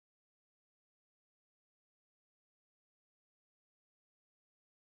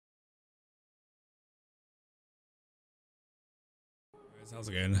How's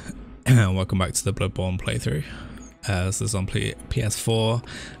it going? And welcome back to the Bloodborne playthrough. This is on PS4.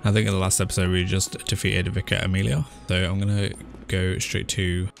 I think in the last episode we just defeated Vicar Amelia, so I'm gonna go straight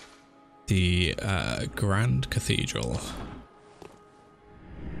to the Grand Cathedral.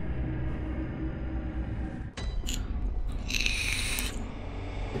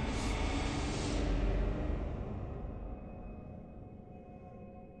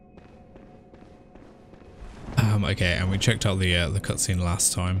 Okay, and we checked out the cutscene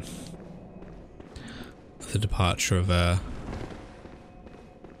last time. The departure of the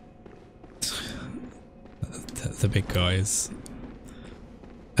big guys,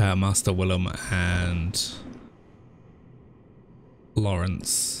 Master Willem and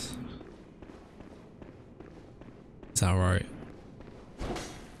Lawrence. Is that right?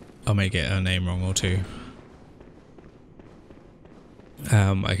 I may get a name wrong or two.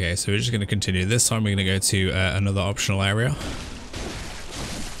 Okay, so we're just going to continue. This time we're going to go to another optional area.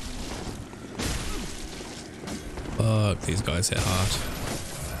 Fuck, these guys hit hard.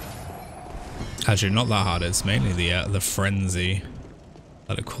 Actually, not that hard. It's mainly the frenzy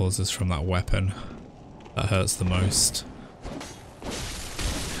that it causes from that weapon that hurts the most.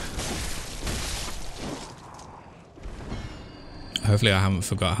 Hopefully I haven't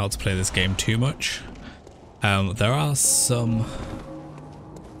forgot how to play this game too much. There are some...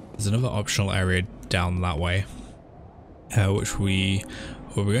 There's another optional area down that way, which we're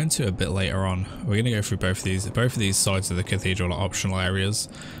going to a bit later on. We're going to go through both of these sides of the cathedral are optional areas.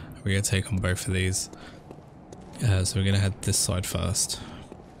 We're going to take on both of these. So we're going to head this side first.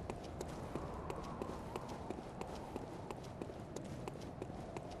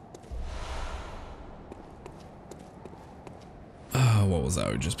 What was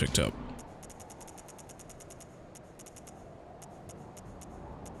that we just picked up?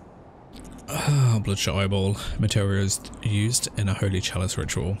 Bloodshot eyeball. Materials used in a holy chalice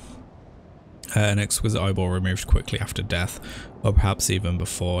ritual. An exquisite eyeball removed quickly after death, or perhaps even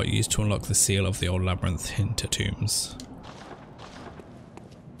before, used to unlock the seal of the old labyrinth into tombs.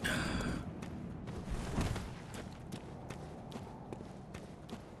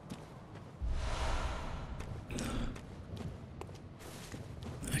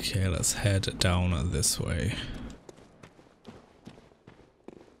 Okay, let's head down this way.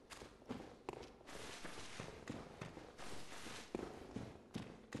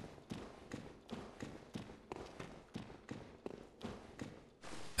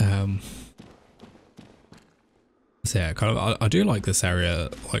 So yeah, kind of. I do like this area.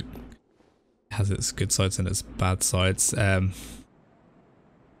 Like, it has its good sides and its bad sides.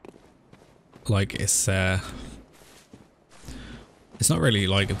 Like it's not really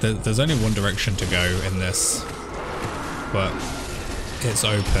like there's only one direction to go in this, but it's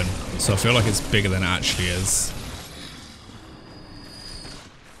open, so I feel like it's bigger than it actually is.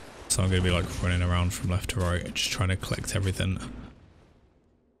 So I'm gonna be like running around from left to right, just trying to collect everything.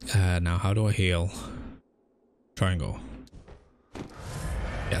 Now, how do I heal? Triangle.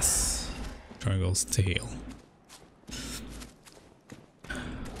 Yes. Triangles to heal.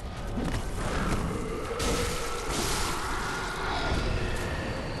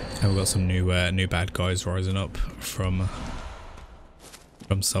 And we've got some new bad guys rising up from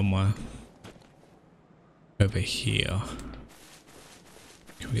somewhere. Over here.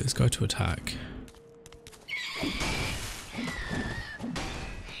 Can we get this guy to attack?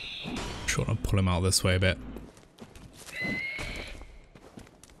 Sure, I'll pull him out this way a bit.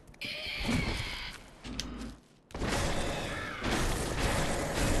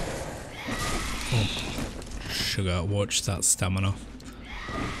 Oh, sugar, watch that stamina.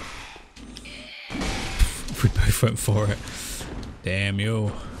 We both went for it. Damn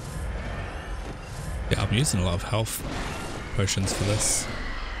you. Yeah, I'm using a lot of health potions for this.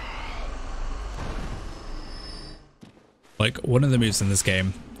 Like, one of the moves in this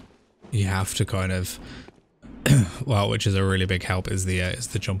game, you have to kind of, well, which is a really big help, is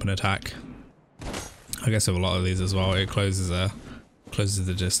the jump and attack. I guess with a lot of these as well, it closes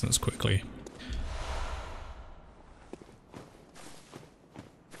the distance quickly.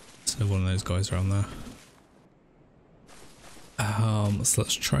 So one of those guys around there. So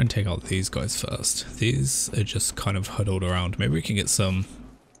let's try and take out these guys first. These are just kind of huddled around. Maybe we can get some,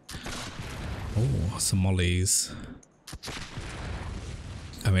 some mollies.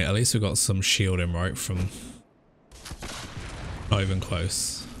 I mean, at least we've got some shielding, right, from, not even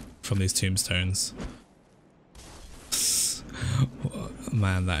close, from these tombstones.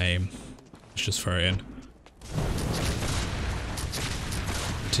 Man, that aim. Let's just throw it in.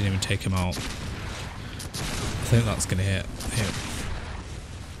 Didn't even take him out. I think that's gonna hit.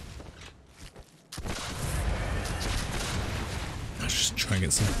 Let's just try try and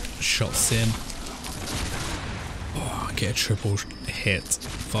get some shots in. Oh, get a triple hit.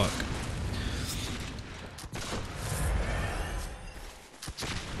 Fuck.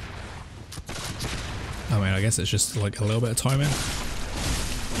 I mean, I guess it's just like a little bit of timing.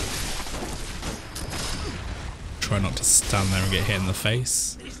 Try not to stand there and get hit in the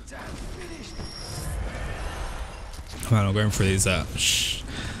face. Man, I'm going through these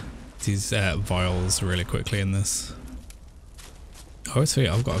vials really quickly in this. I always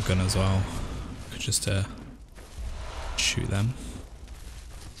forget I've got a gun as well. I could just shoot them.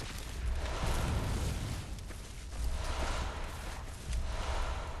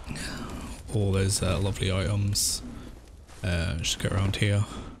 All those lovely items. Just go around here.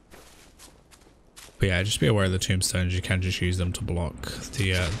 But yeah, just be aware of the tombstones. You can just use them to block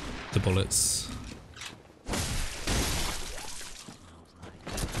the bullets.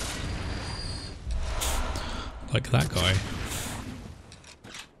 Like that guy.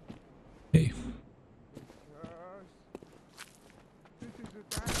 Hey.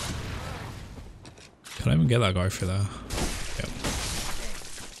 Can I even get that guy through there? Yep.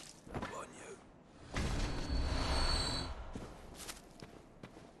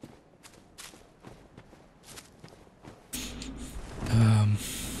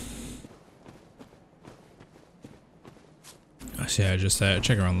 So yeah, just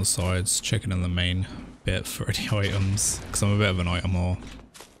check around the sides, checking in the main bit for any items, because I'm a bit of an item whore.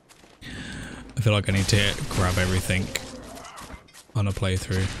 I feel like I need to grab everything on a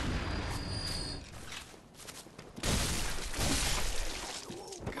playthrough.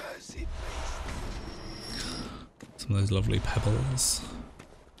 Some of those lovely pebbles.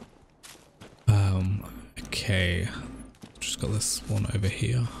 Okay, just got this one over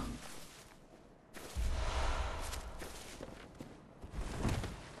here.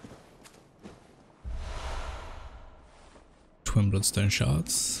 Twin bloodstone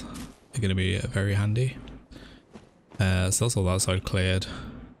shards are going to be very handy. So that's all that side cleared.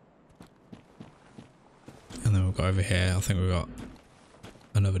 And then we've got over here, I think we've got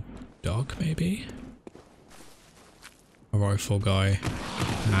another dog maybe? A rifle guy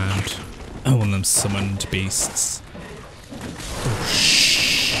and one of them summoned beasts. Oh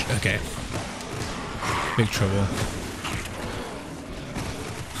shh. Okay. Big trouble.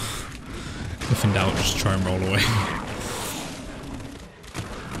 If in doubt, just try and roll away.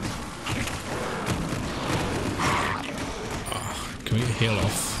 Can we heal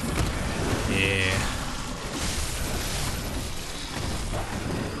off? Yeah.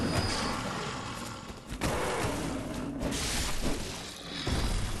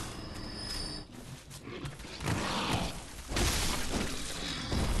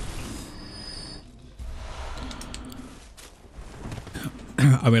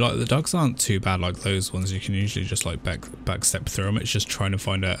 I mean, like, the dogs aren't too bad like those ones. You can usually just like back step through them. It's just trying to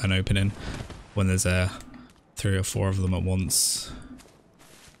find an opening when there's 3 or 4 of them at once.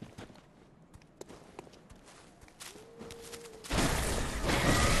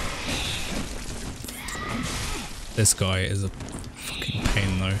 This guy is a fucking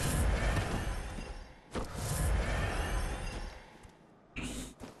pain though.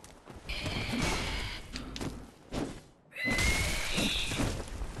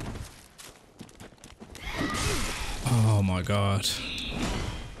 Oh my god.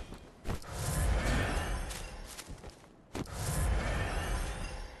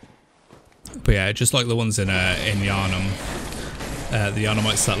 But yeah, just like the ones in Yharnam, the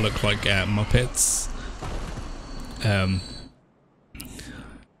Yharnamites that look like Muppets.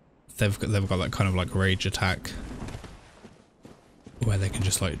 They've got that kind of like rage attack where they can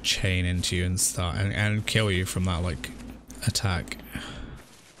just like chain into you and start and kill you from that like attack,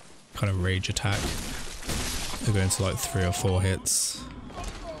 kind of rage attack. They go into like 3 or 4 hits.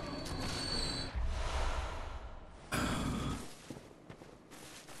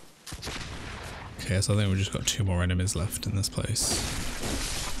 Okay, so I think we've just got 2 more enemies left in this place.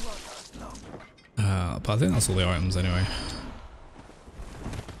 But I think that's all the items anyway.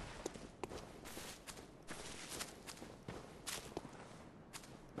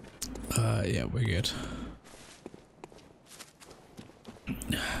 Yeah, we're good.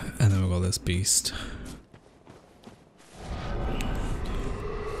 And then we've got this beast.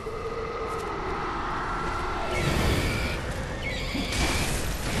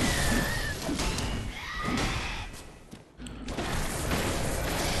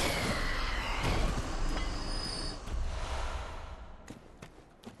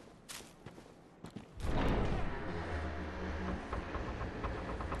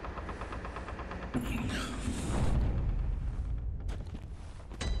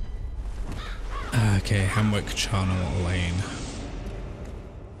 Okay, Hemwick, Charnel, Lane.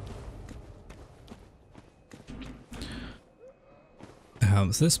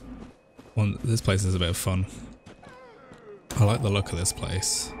 So this place is a bit of fun. I like the look of this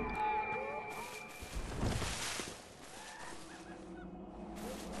place.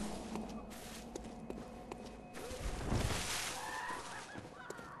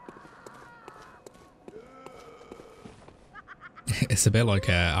 It's a bit like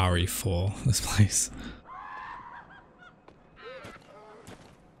a RE4, this place.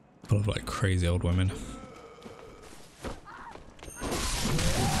 Full of like crazy old women.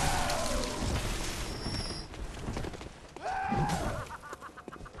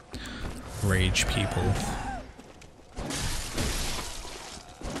 Rage people.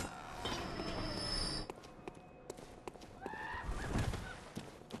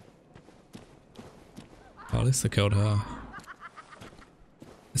 Well, at least they killed her.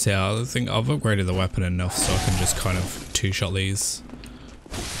 So yeah, I think I've upgraded the weapon enough so I can just kind of two-shot these.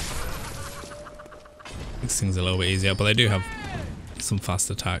 Makes things a little bit easier, but they do have some fast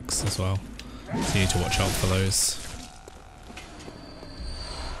attacks as well. So you need to watch out for those.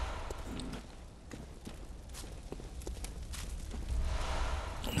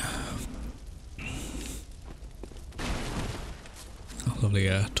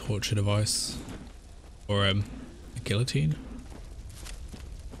 Lovely torture device. Or a guillotine.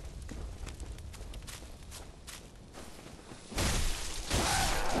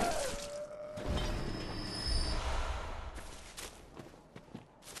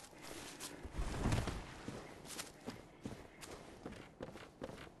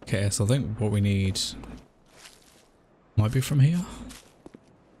 Okay, so I think what we need might be from here.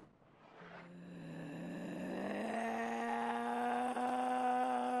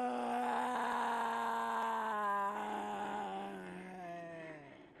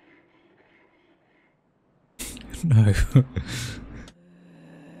 No.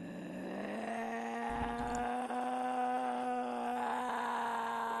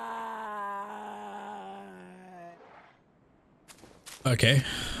 Okay,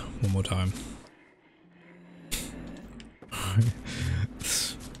 one more time.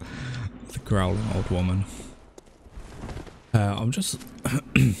 The growling old woman. I'm just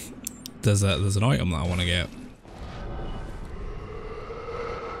there's an item that I want to get.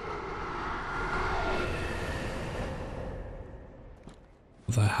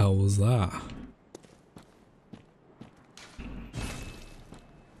 What the hell was that?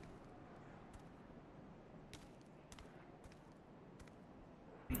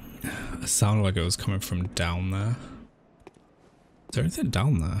 It sounded like it was coming from down there. Is there anything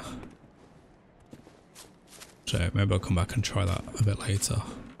down there? So maybe I'll come back and try that a bit later.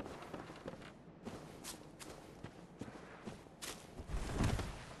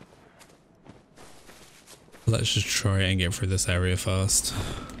 Let's just try and get through this area first.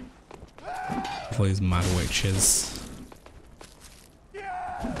 All these mad witches.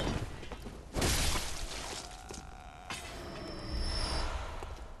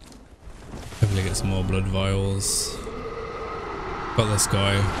 Hopefully get some more blood vials. Got this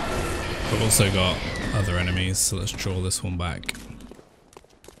guy. We've also got other enemies, so let's draw this one back.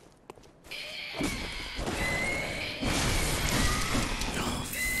 Oh,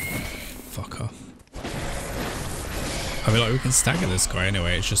 fucker. I mean, like, we can stagger this guy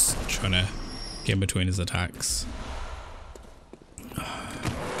anyway, it's just trying to get in between his attacks.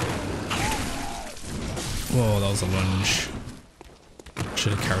 Whoa, that was a lunge.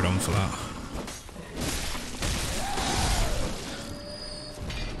 Should have carried on for that.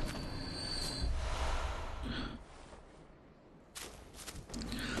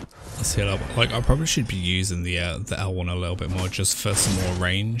 Let's heal up. Like, I probably should be using the L1 a little bit more just for some more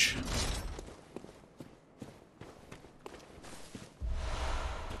range.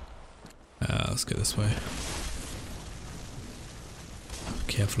 Let's go this way.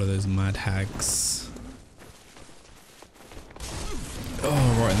 Careful of those mad hags.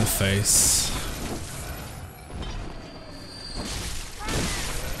 Oh, right in the face.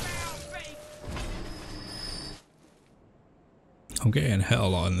 I'm getting hit a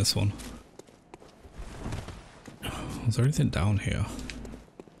lot in this one. Is there anything down here?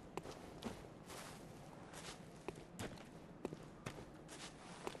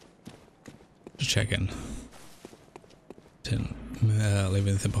 Just checking. Didn't leave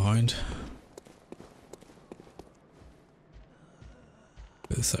anything behind.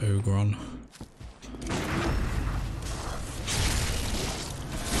 This ogre on.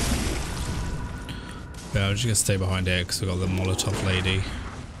 Yeah, I'm just gonna stay behind here because we got the Molotov lady.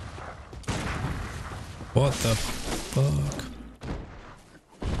 What the fuck?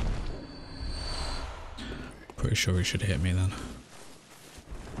 Pretty sure he should hit me then.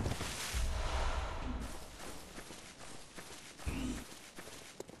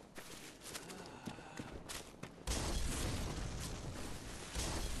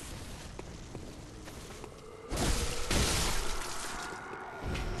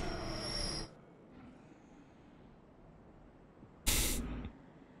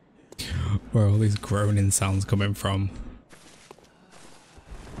 Where are all these groaning sounds coming from?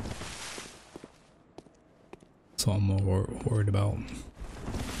 That's what I'm more worried about.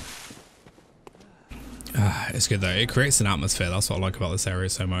 It's good though. It creates an atmosphere. That's what I like about this area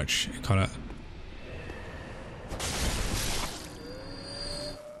so much. It kind of...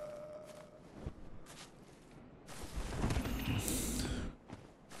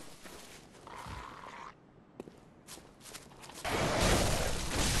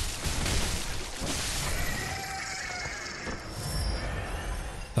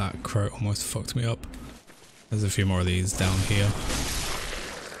 That crow almost fucked me up. There's a few more of these down here.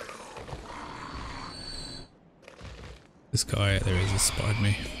 This guy, there he is, spotted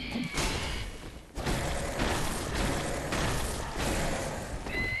me.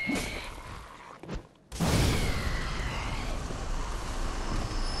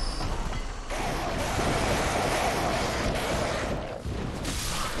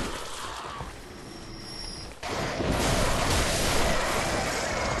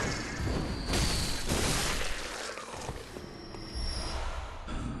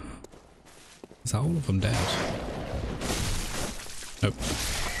 Is that all of them dead? Nope.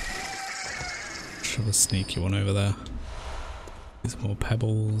 Should have a sneaky one over there. There's more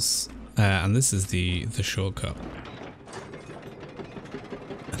pebbles. And this is the shortcut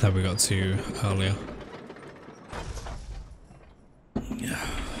that we got to earlier. Yeah.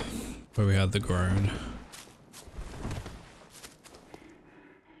 Where we had the groan.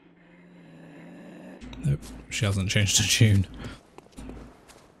 Nope. She hasn't changed her tune.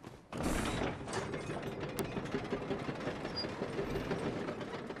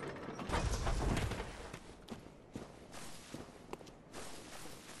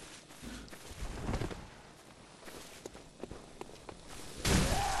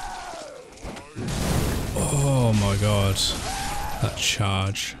 Oh my god, that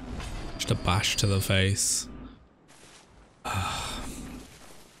charge, just a bash to the face.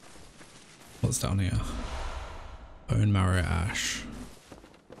 What's down here? Bone marrow ash.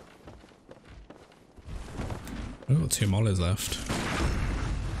 I've got 2 mollies left.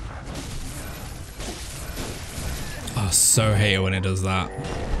 I so hate it when it does that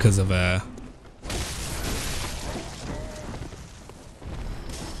because of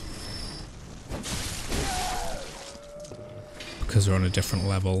because we're on a different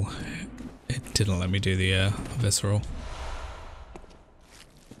level. It didn't let me do the visceral.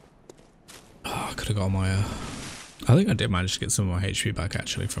 Oh, I could have got my I think I did manage to get some of my HP back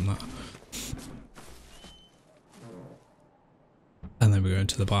actually from that. And then we go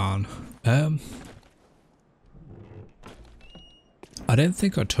into the barn. I don't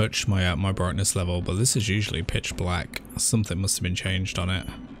think I touched my my brightness level, but this is usually pitch black. Something must have been changed on it.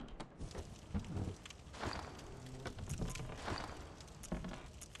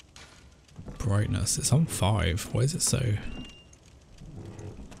 Brightness, it's on 5. Why is it so?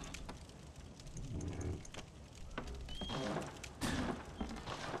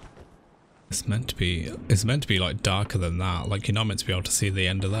 It's meant to be like darker than that. Like you're not meant to be able to see the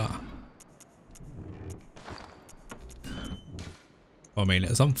end of that. I mean,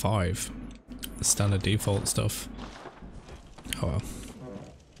 it's on 5. The standard default stuff. Oh well.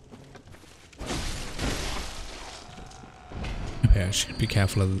 Yeah, I should be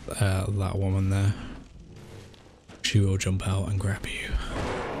careful of that woman there. She will jump out and grab you.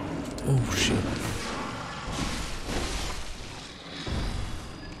 Oh shit.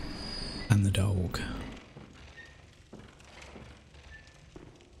 And the dog.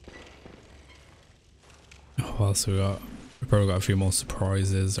 What else we got? We've probably got a few more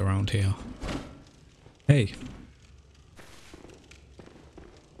surprises around here. Hey.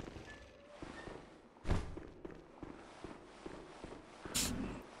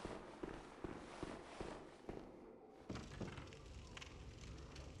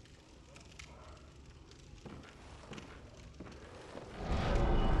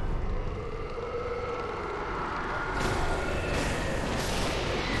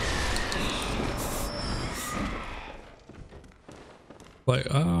 Like,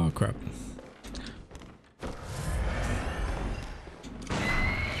 oh crap.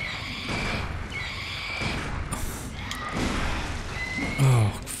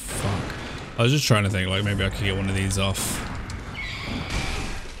 Oh fuck. I was just trying to think like maybe I could get one of these off.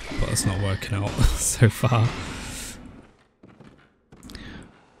 But it's not working out so far.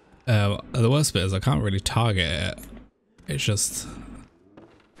 The worst bit is I can't really target it. It's just...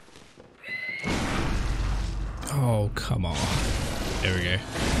 Oh, come on. There we go.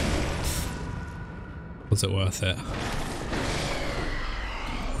 Was it worth it?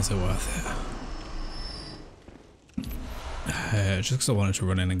 Was it worth it? Just because I wanted to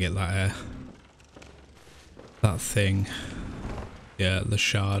run in and get that that thing. Yeah, the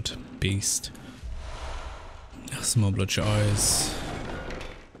shard beast. Some more bloodshot eyes.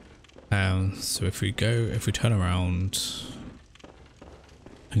 So if we turn around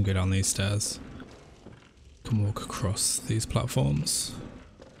and go down these stairs, can walk across these platforms.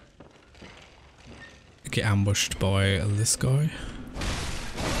 Get ambushed by this guy.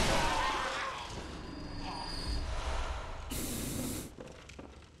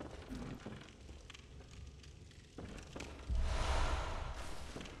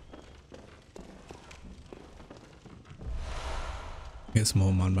 Get some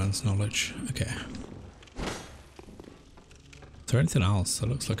more madman's knowledge. Okay. Is there anything else? That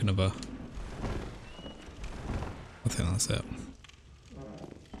looks like another. I think that's it.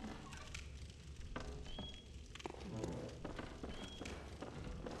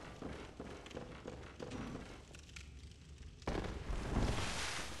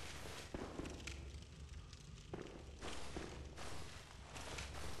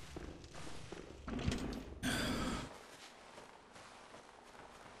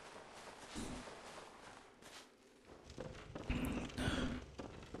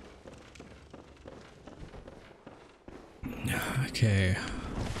 Okay,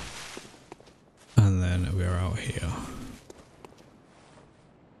 and then we're out here.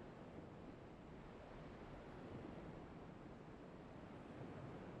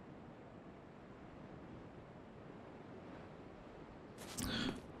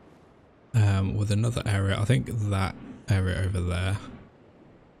 With another area, I think that area over there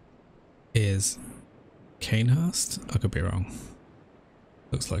is Canehurst. I could be wrong.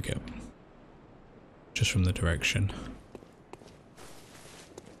 Looks like it, just from the direction.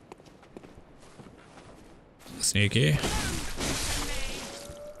 Sneaky.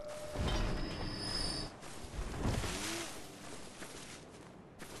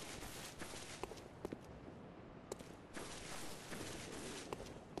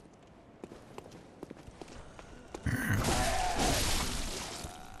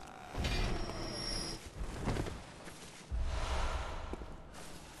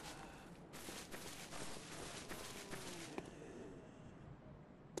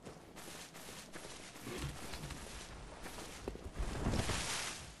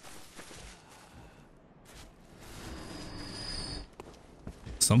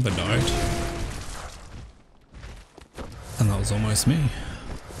 Something died. And that was almost me.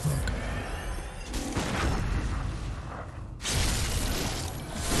 Look.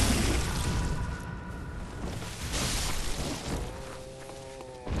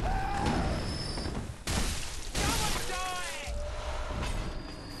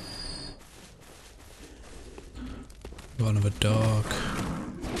 One of a dog.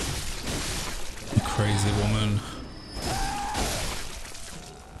 A crazy woman.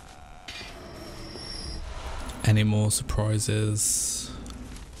 Any more surprises?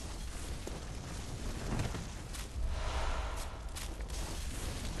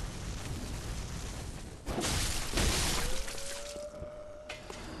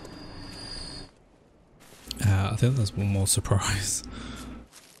 I think there's one more surprise.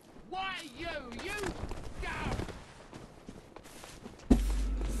 Why you go?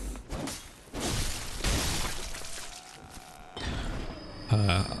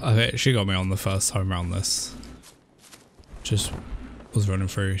 I think she got me on the first time around this. Just was running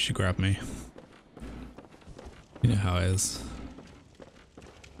through, she grabbed me. You know how it is.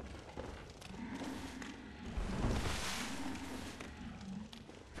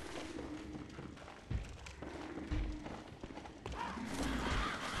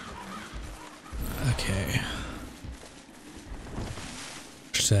 Okay.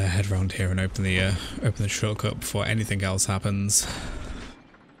 Just head around here and open the shortcut before anything else happens.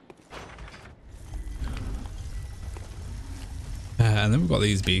 And then we've got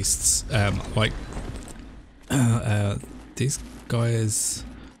these beasts, these guys,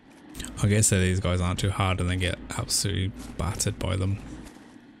 I guess that these guys aren't too hard and they get absolutely battered by them.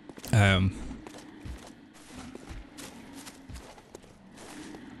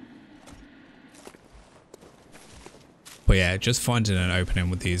 But yeah, just finding an opening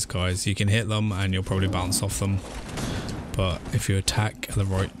with these guys, you can hit them and you'll probably bounce off them, but if you attack at the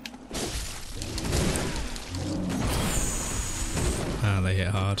right, they hit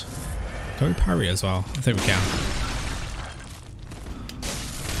hard. Can we parry as well? I think we can.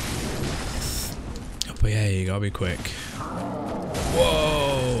 But yeah, you gotta be quick.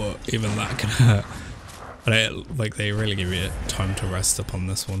 Whoa! Even that can hurt. But like, they really give you time to rest up on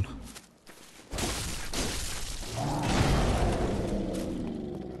this one.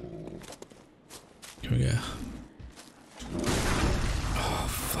 Here we go.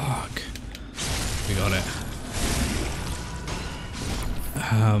 we got it.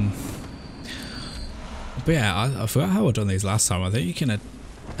 But yeah, I forgot how I've done these last time. I think you can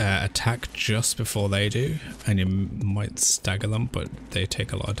attack just before they do, and you might stagger them, but they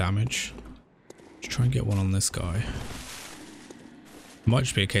take a lot of damage. Let's try and get one on this guy. It might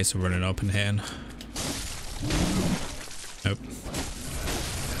just be a case of running up and hitting. Nope.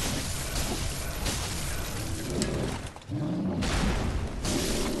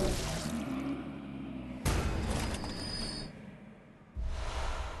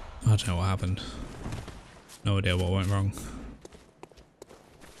 I don't know what happened. No idea what went wrong.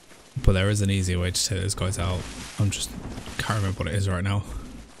 But there is an easier way to take those guys out. Can't remember what it is right now.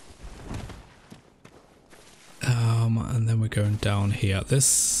 And then we're going down here.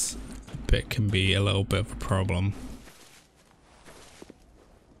 This bit can be a little bit of a problem.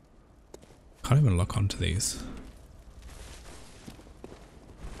 Can't even lock onto these.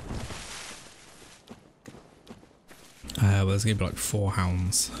 Well, there's gonna be like 4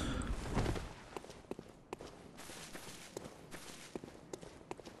 hounds.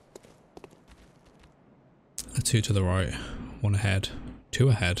 A 2 to the right, 1 ahead, 2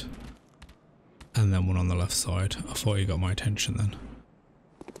 ahead, and then 1 on the left side. I thought you got my attention then.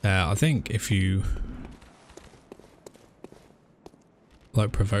 I think if you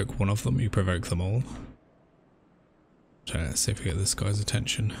like provoke one of them, you provoke them all. So let's see if we get this guy's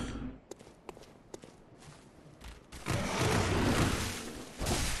attention.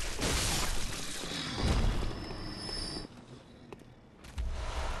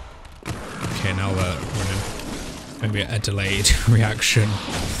 Okay, now they're running. Maybe a delayed reaction.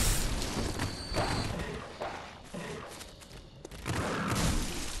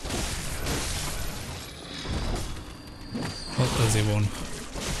 Oh, there's the one.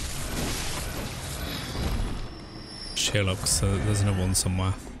 Sheer looks, so there's another one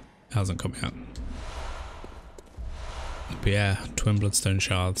somewhere. It hasn't come yet. But yeah, twin bloodstone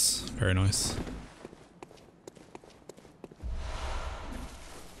shards. Very nice.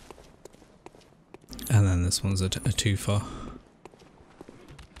 And then this one's a twofer.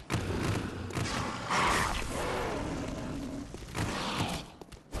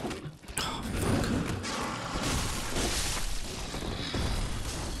 Oh, fuck.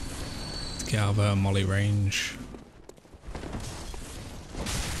 Let's get out of molly range.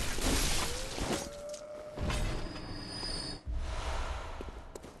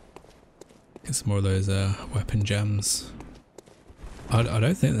 Get some more of those weapon gems. I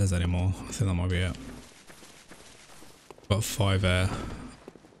don't think there's any more. I think that might be it. Got 5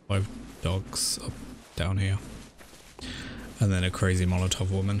 dogs up down here, and then a crazy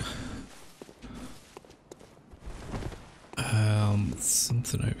Molotov woman.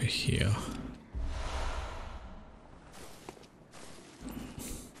 Something over here.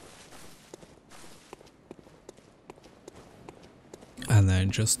 And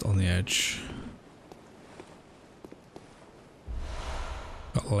then just on the edge,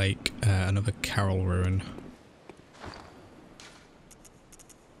 got a lake, another Carol ruin.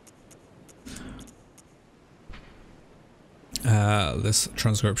 This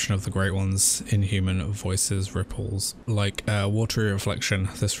transcription of the Great One's inhuman voices ripples like watery reflection.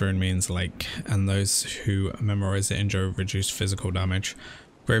 This rune means lake, and those who memorize it enjoy reduced physical damage.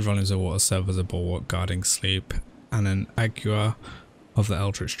 Great volumes of water serve as a bulwark guarding sleep, and an agua of the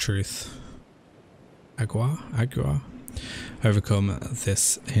eldritch truth. Agua? Overcome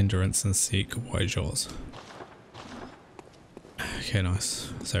this hindrance and seek what is yours. Okay,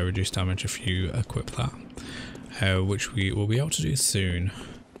 nice. So reduce damage if you equip that. Which we will be able to do soon.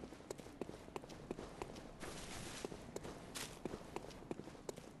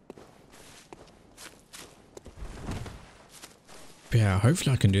 But yeah,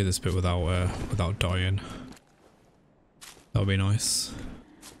 hopefully I can do this bit without dying. That'll be nice.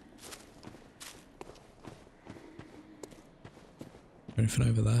 Anything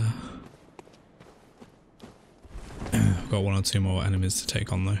over there? I've got 1 or 2 more enemies to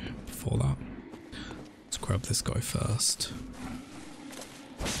take on though before that. Let's grab this guy first.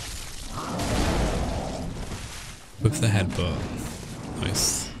 With the headbutt.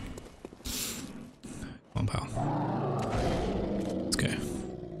 Nice. Come on, pal. Let's go.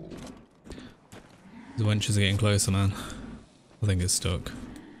 The wenches are getting closer, man. I think it's stuck.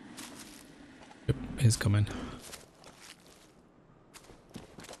 Yep, he's coming.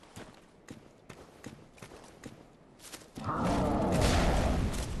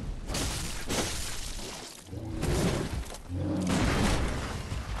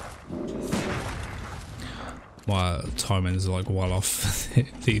 My timing's like well off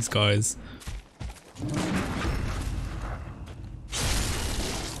these guys.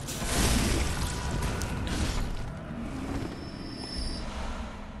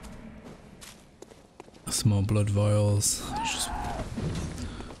 Some more blood vials. Just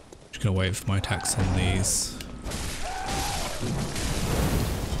gonna wait for my attacks on these.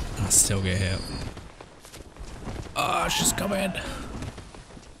 I still get hit. Ah, she's coming.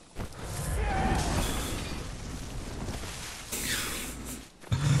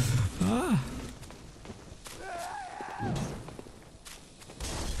 Ah.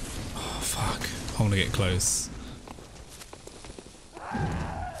 Oh fuck! I'm gonna get close.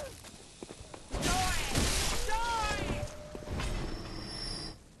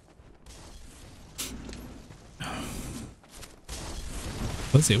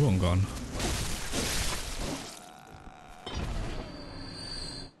 Where's the other one gone?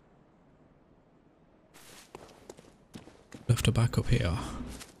 Left her back up here.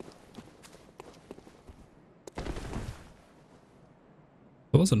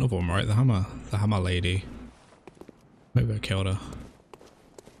 There was another one, right? The hammer lady. Maybe I killed her.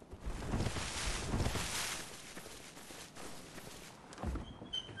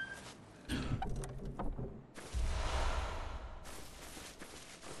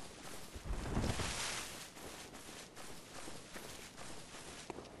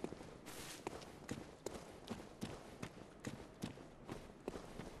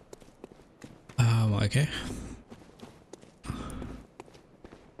 Okay.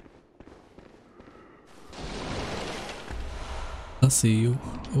 I see you.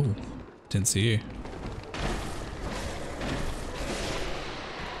 Oh, didn't see you.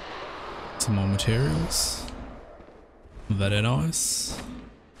 Some more materials. Very nice.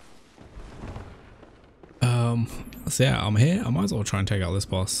 So yeah, I'm here. I might as well try and take out this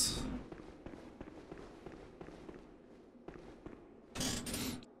boss.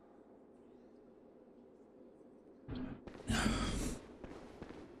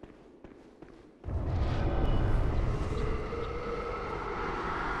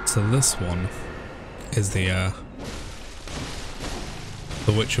 So this one is the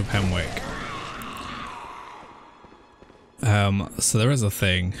Witch of Hemwick. So there is a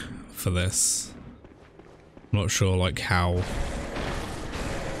thing for this. I'm not sure like how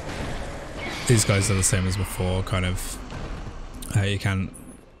these guys are the same as before, kind of you can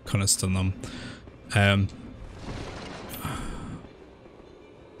kind of stun them.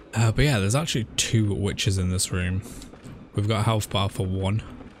 But yeah, there's actually 2 witches in this room. We've got a health bar for 1.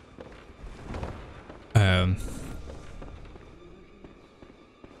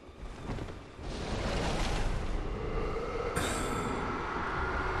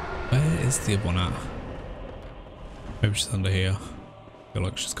 Where is the other one at? Maybe she's under here. I feel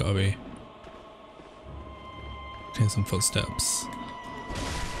like she's gotta be. Here's some footsteps.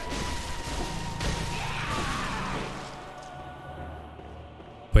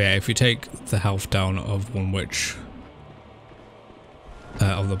 But yeah, if you take the health down of one witch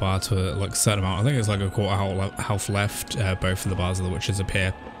of the bar to like a certain amount, I think it's like a quarter health left, both of the bars of the witches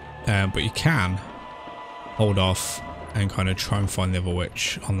appear. But you can hold off and kind of try and find the other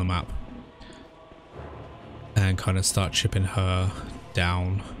witch on the map and kind of start chipping her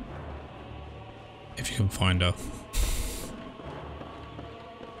down if you can find her.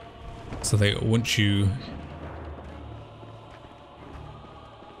 So once you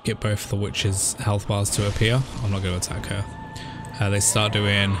get both the witches' health bars to appear, I'm not going to attack her. They start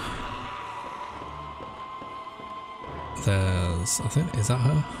doing. I think, is that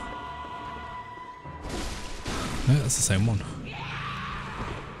her? No, that's the same one.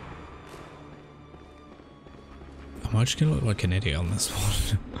 Am I just gonna look like an idiot on this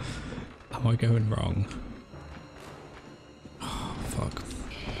one? Am I going wrong? Oh, fuck.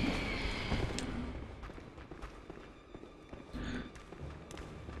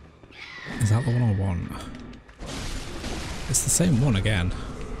 Is that the one I want? It's the same one again.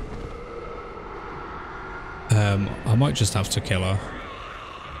 I might just have to kill her.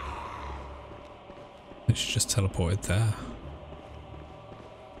 She just teleported there.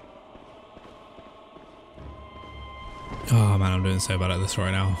 Oh man, I'm doing so bad at this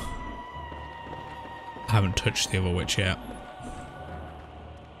right now. I haven't touched the other witch yet.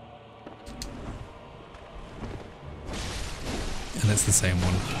 And it's the same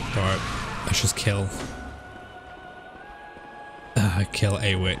one. Alright, let's just kill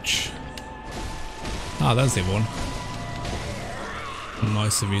a witch. Ah, there's the other one.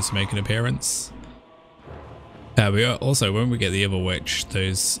 Nice of you to make an appearance. We are also, when we get the other witch,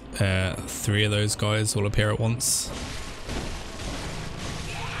 those 3 of those guys will appear at once.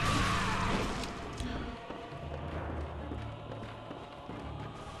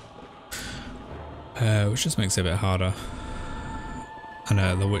 Which just makes it a bit harder.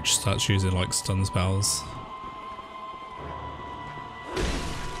 And the witch starts using like stun spells.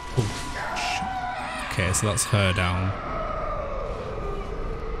 Okay, so that's her down.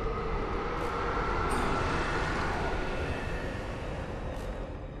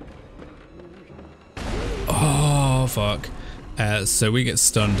 Oh fuck. So we get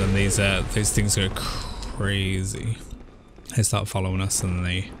stunned and these things go crazy. They start following us and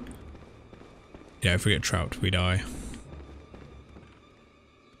then yeah, if we get trapped we die.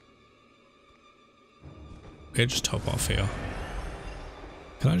 Okay, just top off here.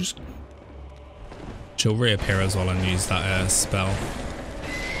 Can I just... She'll reappear as well and use that spell.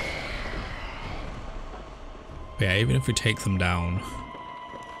 But yeah, even if we take them down,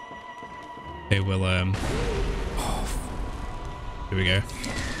 they will, oh, here we go.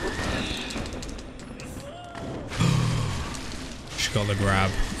 She got the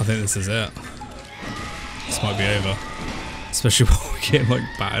grab. I think this is it. This might be over. Especially when we're getting like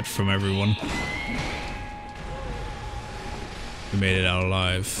battered from everyone. We made it out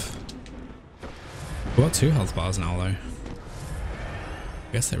alive. We've got 2 health bars now though. I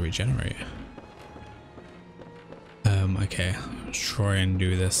guess they regenerate. Okay, let's try and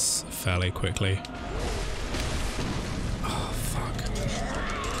do this fairly quickly. Oh fuck.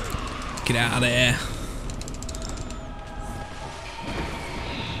 Get out of there.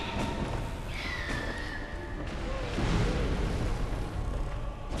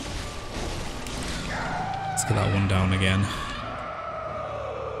 Let's get that one down again.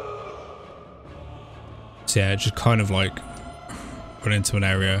 So yeah, just kind of like run into an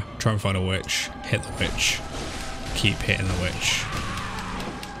area, try and find a witch, hit the witch, keep hitting the witch.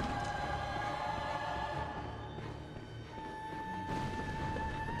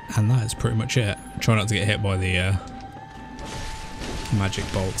 And that is pretty much it. Try not to get hit by the magic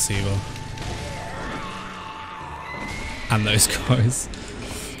bolts either. And those guys.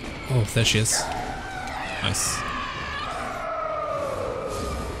 Oh, there she is. Nice.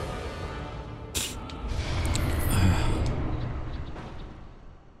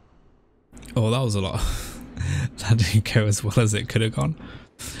 Oh, that was a lot. That didn't go as well as it could have gone.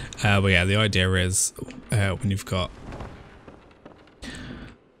 But yeah, the idea is when you've got...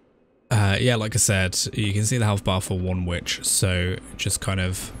 yeah, like I said, you can see the health bar for one witch, so just kind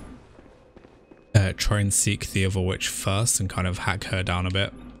of try and seek the other witch first and kind of hack her down a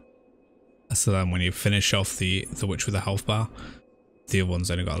bit. So then when you finish off the witch with the health bar, the other one's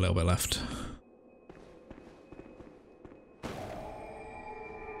only got a little bit left.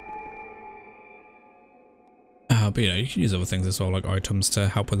 But you know, you can use other things as well, like items to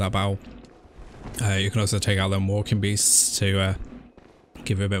help with that battle. You can also take out them walking beasts to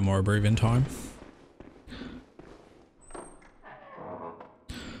give it a bit more breathing time.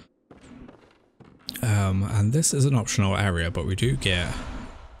 And this is an optional area, but we do get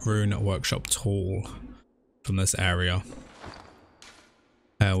Rune Workshop Tool from this area,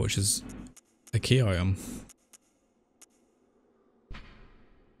 which is a key item.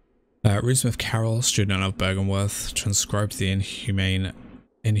 Runesmith Carol, student of Bergenworth, transcribed the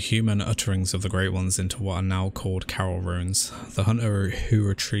inhuman utterings of the Great Ones into what are now called Carol runes. The hunter who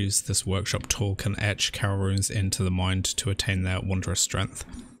retrieves this workshop tool can etch Carol runes into the mind to attain their wondrous strength.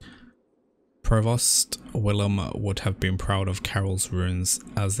 Provost Willem would have been proud of Carol's runes,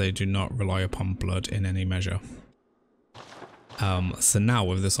 as they do not rely upon blood in any measure. So now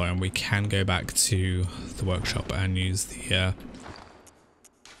with this item we can go back to the workshop and use the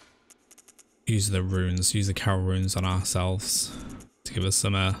runes, use the Carol runes on ourselves to give us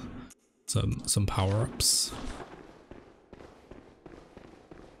some power-ups.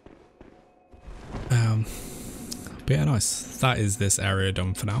 But yeah, nice. That is this area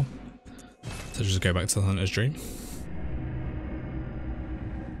done for now. So just go back to the Hunter's Dream.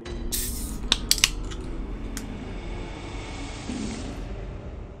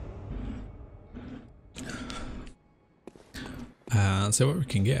 So what we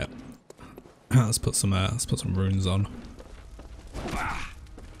can get. Let's put some runes on.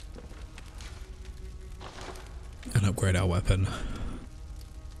 And upgrade our weapon.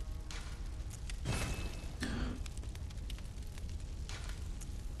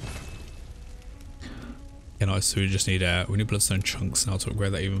 Yeah, nice. So we just need bloodstone chunks now to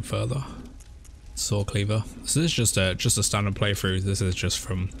upgrade that even further. Saw cleaver. So this is just a standard playthrough. This is just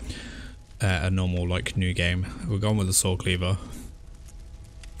from a normal like new game. We're going with the saw cleaver.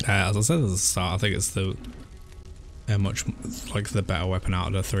 As I said at the start, I think it's the much like the better weapon out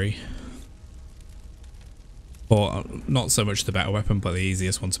of the three. Or not so much the better weapon, but the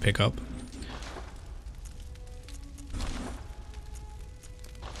easiest one to pick up.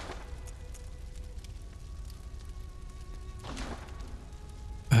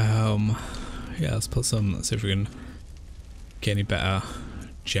 Yeah, let's see if we can get any better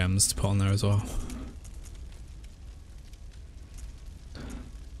gems to put on there as well.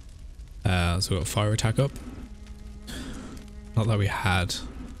 So we've got fire attack up. Not that we had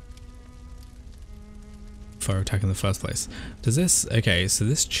fire attack in the first place. Does this, okay, so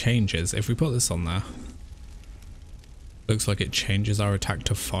this changes. If we put this on there, looks like it changes our attack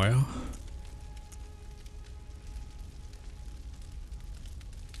to fire.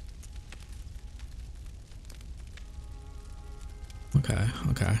 Okay,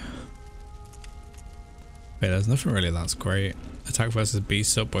 okay. Wait, there's nothing really that's great. Attack versus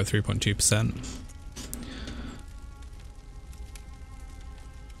beast up by 3.2%.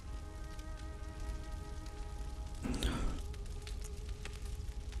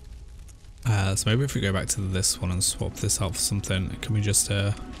 So maybe if we go back to this one and swap this out for something, can we just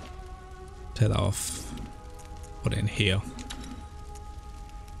take that off, put it in here,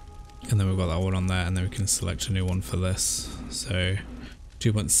 and then we've got that one on there, and then we can select a new one for this. So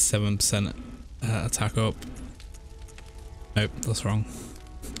 2.7% attack up. Nope, that's wrong.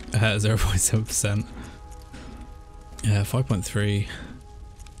 0.7%. 5.3.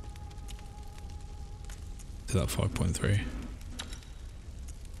 Do that 5.3.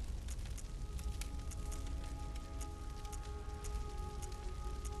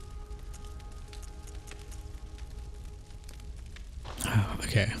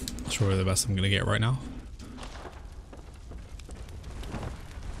 Okay, that's probably the best I'm gonna get right now.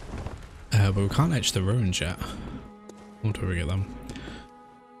 But we can't etch the ruins yet. Until we get them.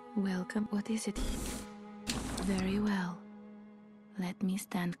 Welcome. What is it? Very well. Let me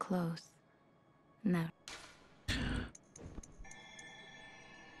stand close. Now.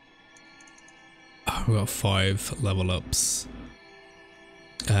 Oh, we got 5 level ups.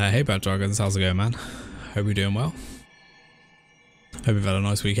 Hey Bad Dragons, how's it going, man? Hope you're doing well. Hope you've had a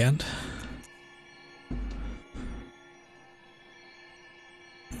nice weekend.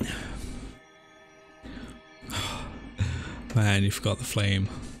 Man, you forgot the flame.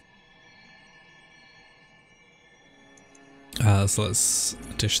 So let's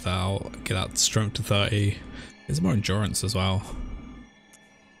dish that out, get that strength to 30. There's more endurance as well.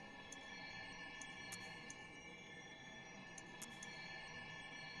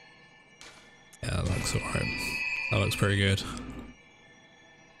 Yeah, that looks alright. That looks pretty good.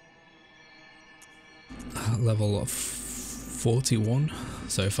 Level of 41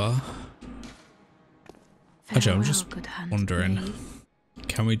 so far. Actually, I'm just wondering,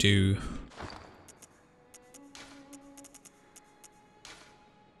 can we do...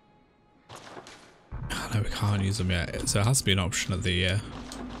 Oh, no, we can't use them yet. So it has to be an option at the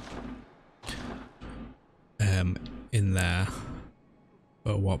in there.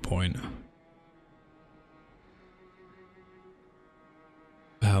 But at what point?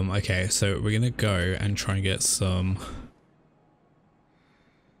 Okay, so we're gonna go and try and get some...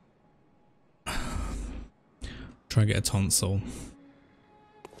 Try and get a tonsil.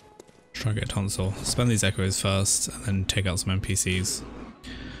 Try and get a tonsil. Spend these echoes first and then take out some NPCs.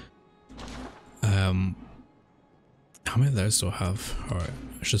 How many of those do I have? Alright,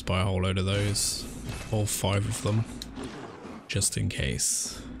 let's just buy a whole load of those. All 5 of them. Just in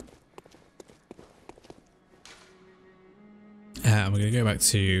case. And we're going to go back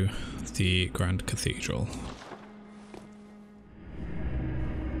to the Grand Cathedral.